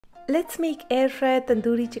Let's make air fryer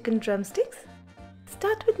tandoori chicken drumsticks.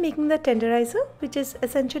 Start with making the tenderizer, which is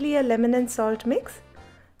essentially a lemon and salt mix.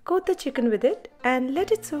 Coat the chicken with it and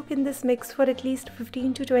let it soak in this mix for at least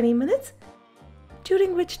 15 to 20 minutes,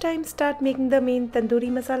 during which time start making the main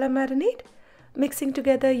tandoori masala marinade, mixing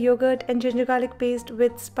together yogurt and ginger garlic paste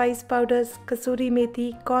with spice powders, kasuri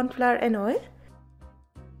methi, corn flour and oil.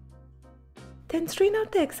 Then strain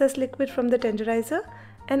out the excess liquid from the tenderizer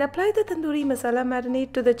and apply the tandoori masala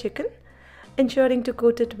marinade to the chicken, ensuring to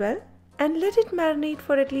coat it well, and let it marinate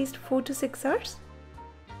for at least 4 to 6 hours.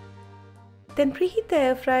 Then preheat the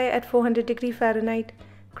air fryer at 400° Fahrenheit,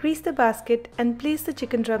 grease the basket and place the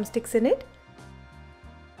chicken drumsticks in it,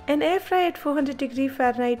 and air fry at 400°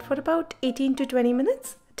 Fahrenheit for about 18 to 20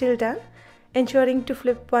 minutes till done, ensuring to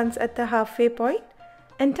flip once at the halfway point,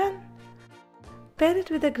 and done. Pair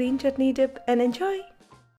it with a green chutney dip and enjoy.